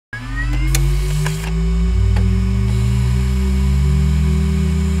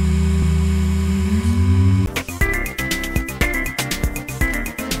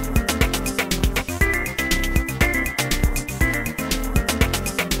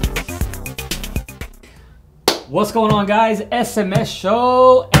What's going on, guys? SMS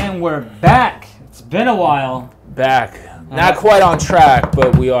Show, and we're back. It's been a while. Back. Not quite on track,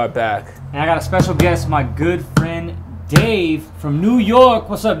 but we are back. And I got a special guest, my good friend Dave from New York.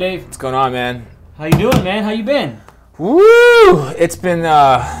 What's up, Dave? What's going on, man? How you doing, man? How you been? Woo! It's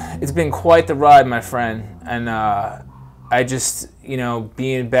been quite the ride, my friend. And I just,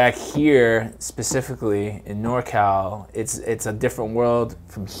 being back here specifically in NorCal, it's a different world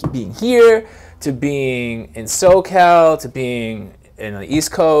from being here to being in SoCal to being in the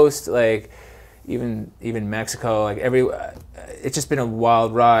East Coast, like even Mexico, like it's just been a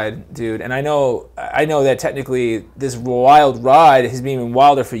wild ride, dude. And I know that technically this wild ride has been even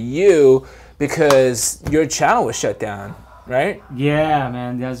wilder for you because your channel was shut down, right? Yeah,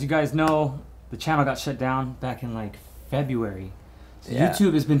 man. As you guys know, the channel got shut down back in like February. So yeah.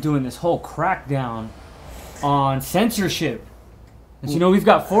 YouTube has been doing this whole crackdown on censorship. As you know, we've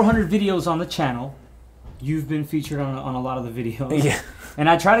got 400 videos on the channel. You've been featured on a lot of the videos. Yeah. And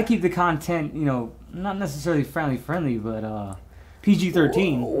I try to keep the content, not necessarily friendly, but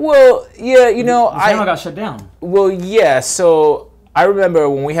PG-13. Well, yeah, the channel got shut down. Well, yeah. So I remember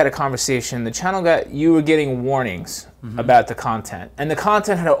when we had a conversation, the channel you were getting warnings about the content, and the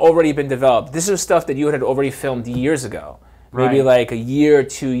content had already been developed. This was stuff that you had already filmed years ago, maybe like a year,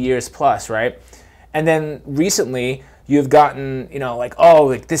 2 years plus, right? And then recently, you've gotten,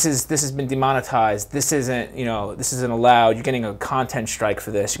 this has been demonetized. This isn't allowed. You're getting a content strike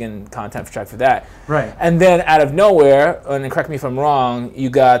for this. You're getting a content strike for that. Right. And then out of nowhere, and correct me if I'm wrong, you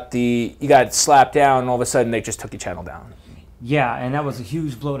got slapped down, and all of a sudden they just took your channel down. Yeah, and that was a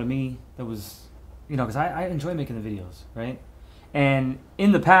huge blow to me. That was, because I enjoy making the videos, right? And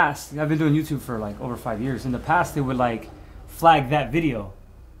in the past, I've been doing YouTube for like over 5 years. In the past, they would like flag that video,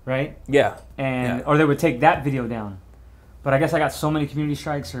 right? Yeah. Or they would take that video down. But I guess I got so many community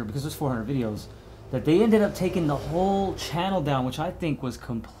strikes, because there's 400 videos, that they ended up taking the whole channel down, which I think was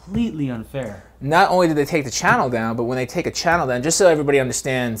completely unfair. Not only did they take the channel down, but when they take a channel down, just so everybody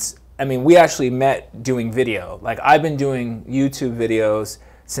understands, we actually met doing video. Like, I've been doing YouTube videos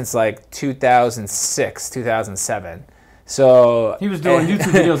since like 2006, 2007. So he was doing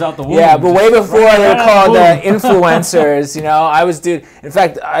YouTube videos out the womb. Yeah, but way before they were called influencers, I was doing. In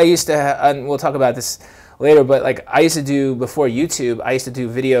fact, I used to, and we'll talk about this later, but like I used to do, before YouTube, I used to do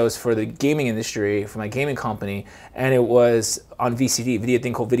videos for the gaming industry, for my gaming company, and it was on VCD,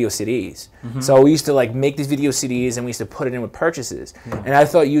 thing called video CDs. So we used to like make these video CDs and we used to put it in with purchases. Yeah. And I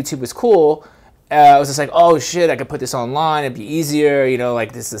thought YouTube was cool. I was just like, oh shit, I could put this online, it'd be easier,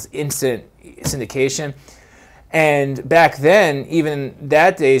 like this is instant syndication. And back then, even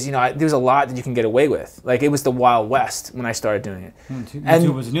that days, there was a lot that you can get away with. Like, it was the Wild West when I started doing it.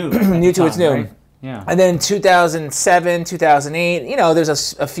 YouTube was new. YouTube was new. Right? Yeah. And then 2007, 2008,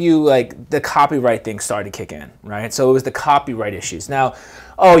 there's a few, like, the copyright thing started to kick in, right? So it was the copyright issues. Now,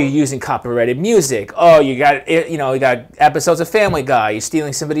 you're using copyrighted music. You got, you got episodes of Family Guy. You're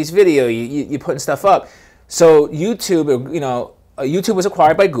stealing somebody's video. You're putting stuff up. So YouTube, YouTube was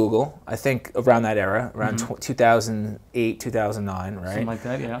acquired by Google, I think around that era, around 2008, 2009, right? Something like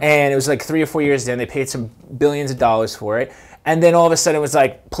that, yeah. And it was like 3 or 4 years then. They paid some billions of dollars for it. And then all of a sudden it was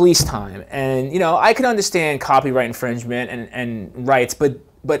like police time. And, I can understand copyright infringement and rights,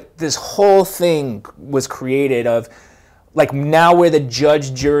 but this whole thing was created of, like, now we're the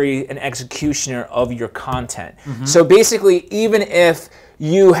judge, jury, and executioner of your content. So basically, even if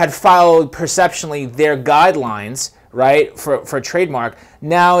you had followed perceptionally their guidelines, right, for a trademark,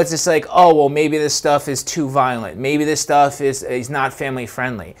 now it's just like, maybe this stuff is too violent. Maybe this stuff is not family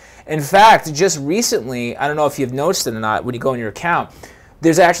friendly. In fact, just recently, I don't know if you've noticed it or not, when you go in your account,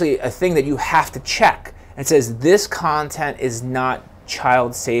 there's actually a thing that you have to check. It says, this content is not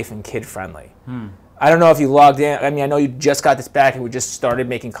child safe and kid friendly. I don't know if you logged in. I know you just got this back and we just started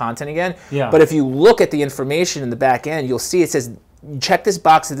making content again. Yeah. But if you look at the information in the back end, you'll see it says, check this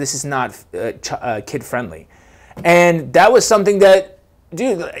box that this is not kid friendly. And that was something that,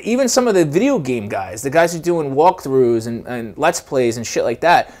 dude, even some of the video game guys, the guys who are doing walkthroughs and Let's Plays and shit like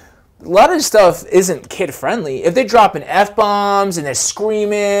that, a lot of this stuff isn't kid friendly. If they're dropping F-bombs and they're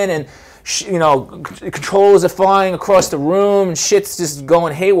screaming and, controllers are flying across the room and shit's just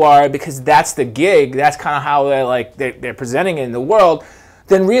going haywire because that's the gig, that's kind of how they're presenting it in the world,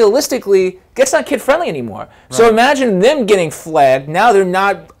 then realistically, it's not kid friendly anymore. Right. So imagine them getting flagged. Now they're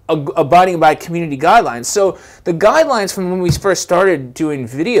not abiding by community guidelines. So the guidelines from when we first started doing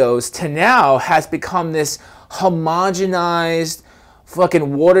videos to now has become this homogenized,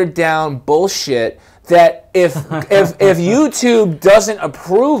 fucking watered down bullshit that if YouTube doesn't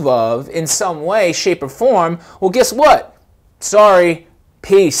approve of in some way, shape, or form, well, guess what? Sorry,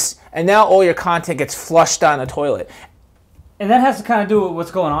 peace. And now all your content gets flushed down the toilet. And that has to kind of do with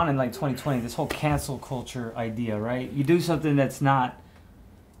what's going on in like 2020, this whole cancel culture idea, right? You do something that's not,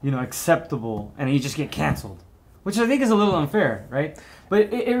 acceptable, and you just get canceled, which I think is a little unfair, right?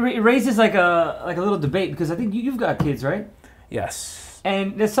 But it raises like a little debate, because I think you've got kids, right? Yes.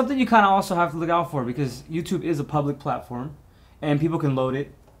 And there's something you kind of also have to look out for, because YouTube is a public platform, and people can load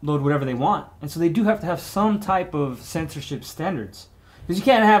whatever they want, and so they do have to have some type of censorship standards, because you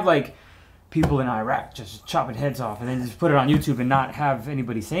can't have like people in Iraq just chopping heads off and then just put it on YouTube and not have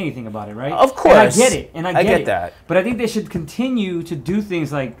anybody say anything about it, right? Of course. And I get it. And I get that. But I think they should continue to do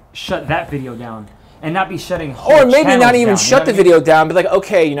things like shut that video down and not be shutting whole Or maybe not even down, shut the video down, but like,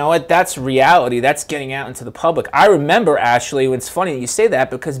 okay, you know what? That's reality. That's getting out into the public. I remember, actually, it's funny that you say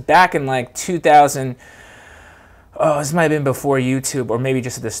that, because back in like 2000, this might have been before YouTube, or maybe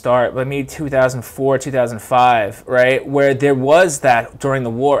just at the start, but maybe 2004, 2005, right? Where there was that during the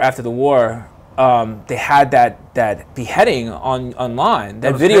war, after the war, they had that beheading online.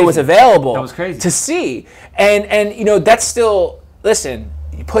 That video was available to see. And that's still, listen,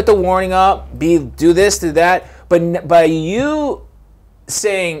 you put the warning up, do this, do that, but by you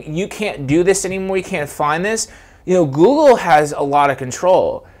saying you can't do this anymore, you can't find this, Google has a lot of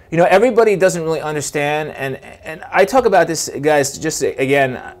control. Everybody doesn't really understand, and I talk about this, guys. Just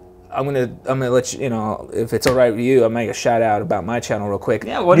again, I'm gonna let you if it's all right with you, I'll make a shout out about my channel real quick.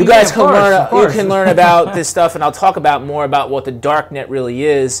 Yeah, you guys can learn. You can learn about this stuff, and I'll talk about more about what the dark net really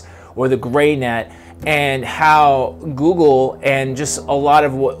is, or the gray net, and how Google and just a lot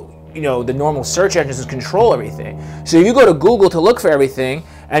of what the normal search engines control everything. So you go to Google to look for everything,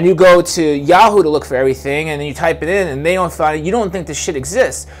 and you go to Yahoo to look for everything, and then you type it in, and they don't find it. You don't think this shit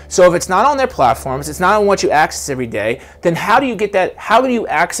exists. So if it's not on their platforms, it's not on what you access every day, then how do you get that? How do you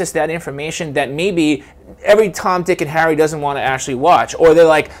access that information that maybe every Tom, Dick, and Harry doesn't want to actually watch, or they're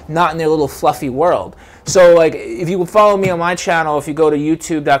like not in their little fluffy world? So like, if you follow me on my channel, if you go to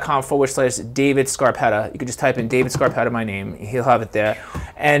youtube.com/David Scarpetta, you can just type in David Scarpetta, my name, he'll have it there.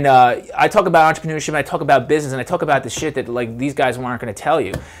 And I talk about entrepreneurship, I talk about business, and I talk about the shit that like these guys aren't going to tell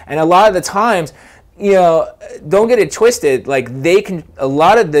you. And a lot of the times, don't get it twisted, like a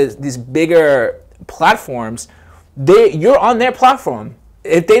lot of these bigger platforms, you're on their platform.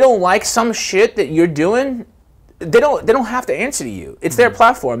 If they don't like some shit that you're doing, they don't have to answer to you. It's their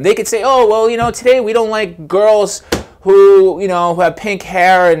platform. They could say, oh, well, today we don't like girls who have pink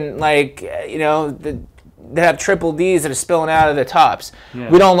hair and like, that have triple Ds that are spilling out of their tops. Yeah.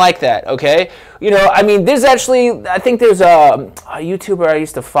 We don't like that, okay? There's actually, I think there's a YouTuber I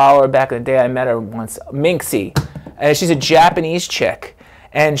used to follow her back in the day. I met her once, Minxie. And she's a Japanese chick.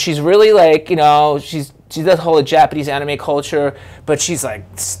 And she's really like, she does whole Japanese anime culture, but she's like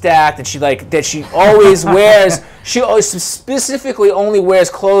stacked, and she always wears, she always specifically only wears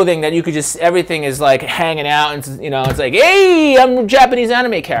clothing that you could just, everything is like hanging out, and it's like, hey, I'm a Japanese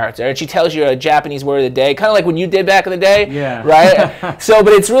anime character, and she tells you a Japanese word of the day, kind of like when you did back in the day, yeah, right? So,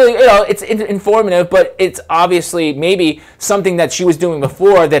 but it's really, it's informative, but it's obviously maybe something that she was doing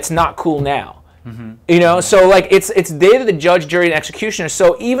before that's not cool now. Mm-hmm. So like it's they the judge, jury, and executioner.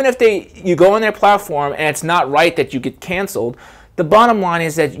 So even if you go on their platform and it's not right that you get canceled, the bottom line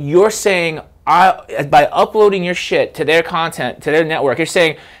is that you're saying, by uploading your shit to their content, to their network, you're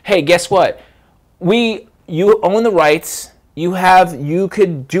saying, hey, guess what? You own the rights. You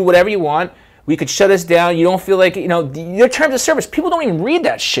could do whatever you want. We could shut us down. You don't feel like, your terms of service. People don't even read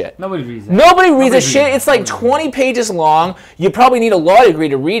that shit. Nobody reads that. Nobody reads that shit. It's like 20 pages long. You probably need a law degree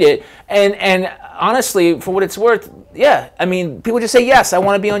to read it. And honestly, for what it's worth, yeah, people just say, yes, I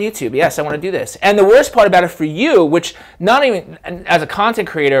want to be on YouTube. Yes, I want to do this. And the worst part about it for you, which not even as a content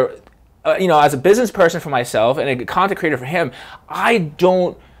creator, as a business person for myself and a content creator for him, I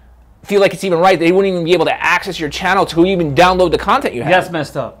don't feel like it's even right. They wouldn't even be able to access your channel to even download the content you have. That's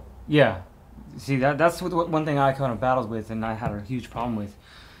messed up. Yeah. See, that's one thing I kind of battled with, and I had a huge problem with,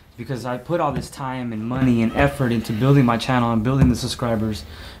 because I put all this time and money and effort into building my channel and building the subscribers,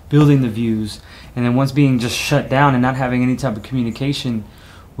 building the views, and then once being just shut down and not having any type of communication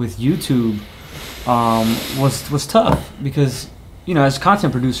with YouTube was tough, because as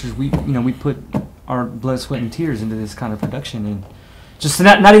content producers we put our blood, sweat, and tears into this kind of production, and just to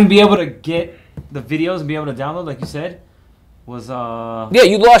not even be able to get the videos and be able to download, like you said, was yeah,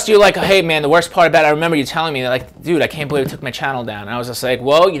 you lost. You're like, hey man, the worst part about it, I remember you telling me, like, dude, I can't believe it took my channel down. And I was just like,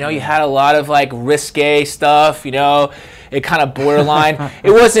 well, you had a lot of like risque stuff, It kind of borderline.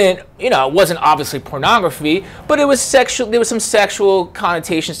 It wasn't, you know, it wasn't obviously pornography, but it was sexual. There was some sexual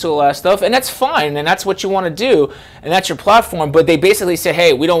connotations to a lot of stuff, and that's fine, and that's what you want to do, and that's your platform. But they basically said,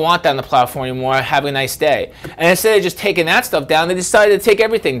 hey, we don't want that on the platform anymore. Have a nice day. And instead of just taking that stuff down, they decided to take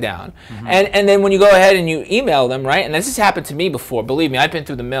everything down. And then when you go ahead and you email them, right? And this has happened to me before. Believe me, I've been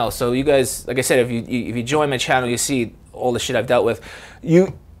through the mill. So you guys, like I said, if you join my channel, you see all the shit I've dealt with.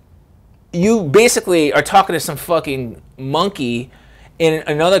 You basically are talking to some fucking monkey in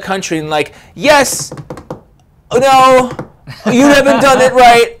another country and like, yes, no, you haven't done it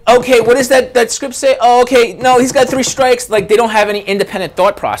right. Okay, what does that script say? Oh, okay, no, he's got 3 strikes. Like, they don't have any independent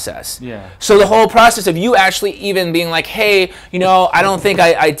thought process. Yeah. So the whole process of you actually even being like, hey, you know, I don't think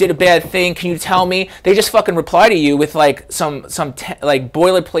I did a bad thing. Can you tell me? They just fucking reply to you with like some like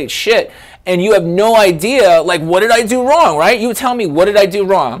boilerplate shit, and you have no idea, like, what did I do wrong, right? You tell me, what did I do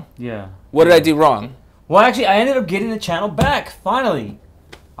wrong? Yeah. What did I do wrong? Well, actually, I ended up getting the channel back, finally.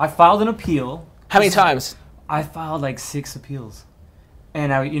 I filed an appeal. How many times? I filed like 6 appeals.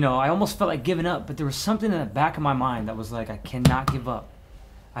 And I almost felt like giving up, but there was something in the back of my mind that was like, I cannot give up.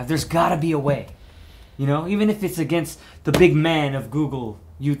 There's got to be a way. You know, even if it's against the big man of Google,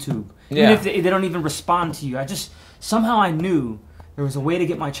 YouTube. Even if they don't even respond to you. Somehow I knew there was a way to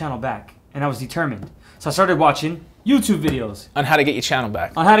get my channel back, and I was determined. So I started watching YouTube videos. On how to get your channel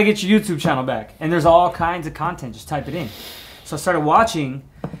back. On how to get your YouTube channel back. And there's all kinds of content. Just type it in. So I started watching,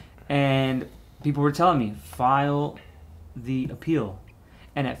 and people were telling me, file the appeal.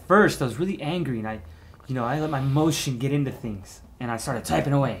 And at first, I was really angry, and I let my emotion get into things. And I started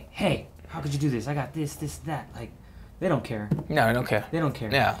typing away. Hey, how could you do this? I got this, that. Like, they don't care. No, I don't care. They don't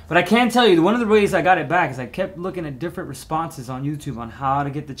care. Yeah. But I can tell you, one of the ways I got it back is I kept looking at different responses on YouTube on how to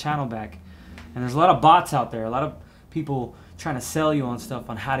get the channel back. And there's a lot of bots out there, a lot of people trying to sell you on stuff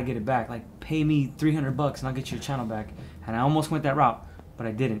on how to get it back. Like, pay me $300 and I'll get your channel back. And I almost went that route, but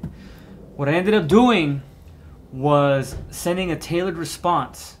I didn't. What I ended up doing was sending a tailored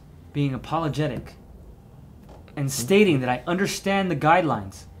response, being apologetic, and stating that I understand the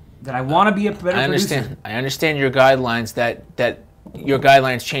guidelines, that I want to be a better producer. I understand your guidelines, that your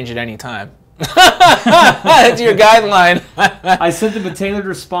guidelines change at any time. That's your guideline. I sent them a tailored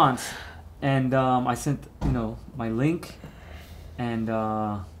response, and I sent my link, and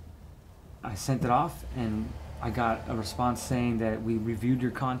I sent it off, and I got a response saying that we reviewed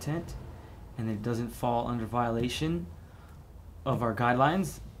your content and it doesn't fall under violation of our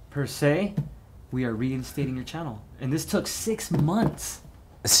guidelines per se. We are reinstating your channel. And this took 6 months.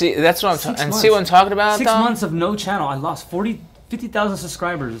 See, that's what I'm talking. And see what I'm talking about? 6 months of no channel. I lost 50,000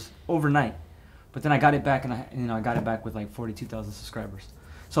 subscribers overnight. But then I got it back, and I got it back with like 42,000 subscribers.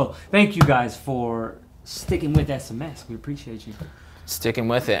 So thank you guys for sticking with SMS. We appreciate you. Sticking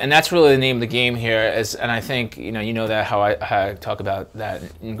with it, and that's really the name of the game here. And I think you know that how I talk about that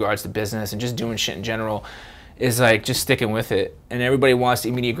in regards to business and just doing shit in general is like just sticking with it. And everybody wants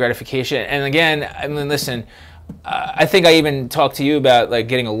immediate gratification. And again, I mean, listen, I think I even talked to you about like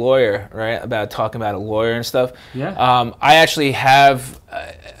getting a lawyer, right? About talking about a lawyer and stuff. Yeah. I actually have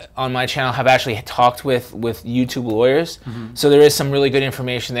on my channel have actually talked with YouTube lawyers. So there is some really good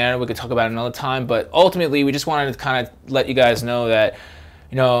information there. We could talk about it another time, but ultimately we just wanted to kind of let you guys know that,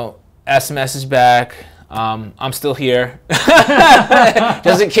 you know, SMS is back. I'm still here,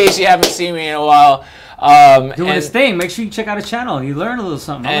 just in case you haven't seen me in a while. Doing his thing. Make sure you check out his channel. You learn a little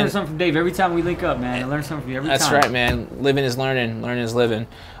something. I learn something from Dave every time we link up, man. I learn something from you every time. That's right, man. Living is learning. Learning is living.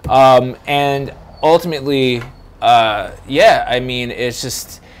 And ultimately, yeah, I mean, it's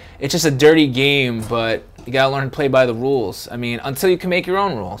just a dirty game, but you gotta learn to play by the rules. I mean, until you can make your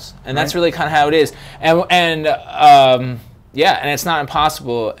own rules, and that's really kind of how it is. And yeah, and it's not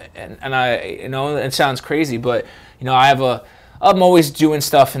impossible. And I know it sounds crazy, but you know, I'm always doing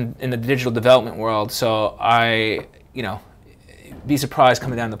stuff in the digital development world, so be surprised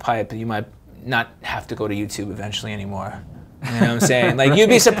coming down the pipe that you might not have to go to YouTube eventually anymore. You know what I'm saying? Like, you'd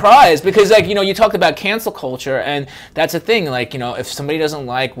be surprised because, like, you know, you talked about cancel culture, and that's a thing. Like, you know, if somebody doesn't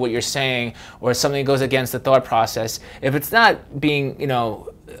like what you're saying or something goes against the thought process, if it's not being, you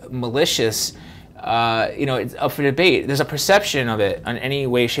know, malicious, you know, it's up for debate. There's a perception of it in any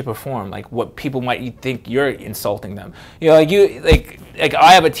way, shape, or form. Like, what people might think you're insulting them. You know, like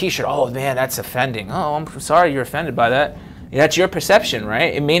I have a T-shirt. Oh man, that's offending. Oh, I'm sorry you're offended by that. That's your perception,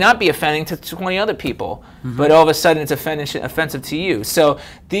 right? It may not be offending to 20 other people, but all of a sudden it's offensive to you. So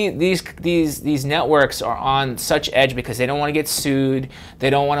these networks are on such edge because they don't want to get sued. They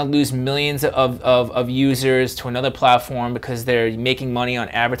don't want to lose millions of users to another platform because they're making money on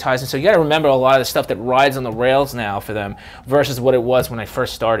advertising. So you got to remember a lot of the stuff that rides on the rails now for them versus what it was when I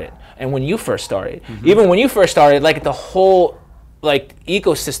first started and when you first started. Even when you first started, like the whole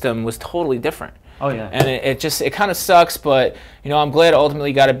ecosystem was totally different. Oh yeah. And it kind of sucks, but I'm glad I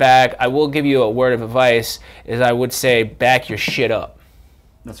ultimately got it back. I will give you a word of advice, is I would say back your shit up.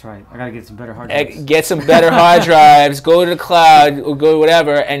 That's right. I gotta get some better hard drives. Get some better hard drives, go to the cloud, or go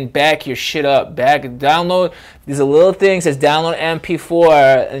whatever, and back your shit up. Download, there's a little thing that says download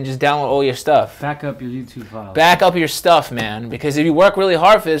MP4 and just download all your stuff. Back up your YouTube files. Back up your stuff, man, because if you work really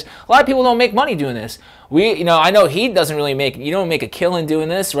hard for this, a lot of people don't make money doing this. I know he doesn't really you don't make a killing doing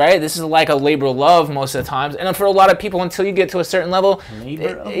this, right? This is like a labor of love most of the times. And for a lot of people, until you get to a certain level,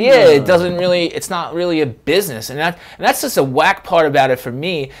 it's not really a business. And that's just a whack part about it for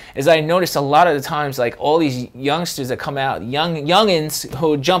me, is I notice a lot of the times, like all these youngsters that come out, youngins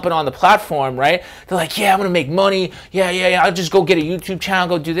who are jumping on the platform, right? They're like, yeah, I'm gonna make money. Yeah, I'll just go get a YouTube channel,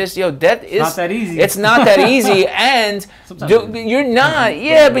 go do this. That is not that easy. It's not that easy. And you're not.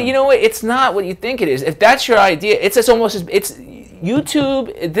 Yeah, but you know what? It's not what you think it is. If that's your idea, it's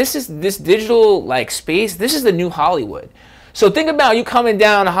YouTube. This digital space. This is the new Hollywood. So think about you coming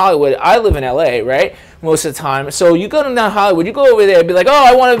down to Hollywood. I live in LA, right? Most of the time. So you go down to Hollywood, you go over there and be like, oh,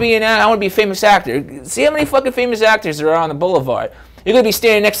 I want to be a famous actor. See how many fucking famous actors there are on the boulevard. You're going to be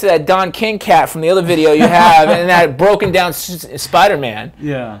standing next to that Don King cat from the other video you have and that broken down Spider-Man.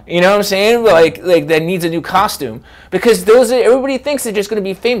 Yeah. You know what I'm saying? Like that needs a new costume. Because everybody thinks they're just going to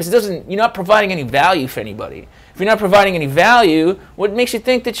be famous. You're not providing any value for anybody. If you're not providing any value, what makes you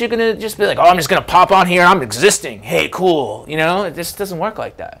think that you're going to just be like, oh, I'm just going to pop on here, I'm existing. Hey, cool. It just doesn't work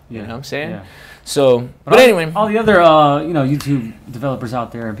like that. You know what I'm saying? Yeah. So, but anyway. All the other, YouTube developers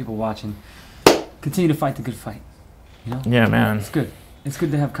out there and people watching, continue to fight the good fight. Yeah, man. It's good. It's good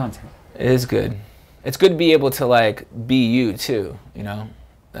to have content. It is good. It's good to be able to be you too.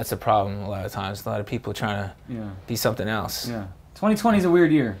 That's a problem a lot of times. A lot of people trying to be something else. Yeah. 2020 is a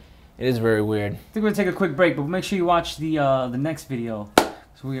weird year. It is very weird. I think we're gonna take a quick break, but make sure you watch the next video.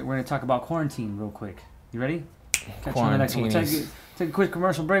 So we're gonna talk about quarantine real quick. You ready? Catch you on the next one. Take a quick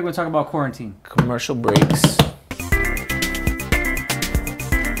commercial break. We'll talk about quarantine. Commercial breaks.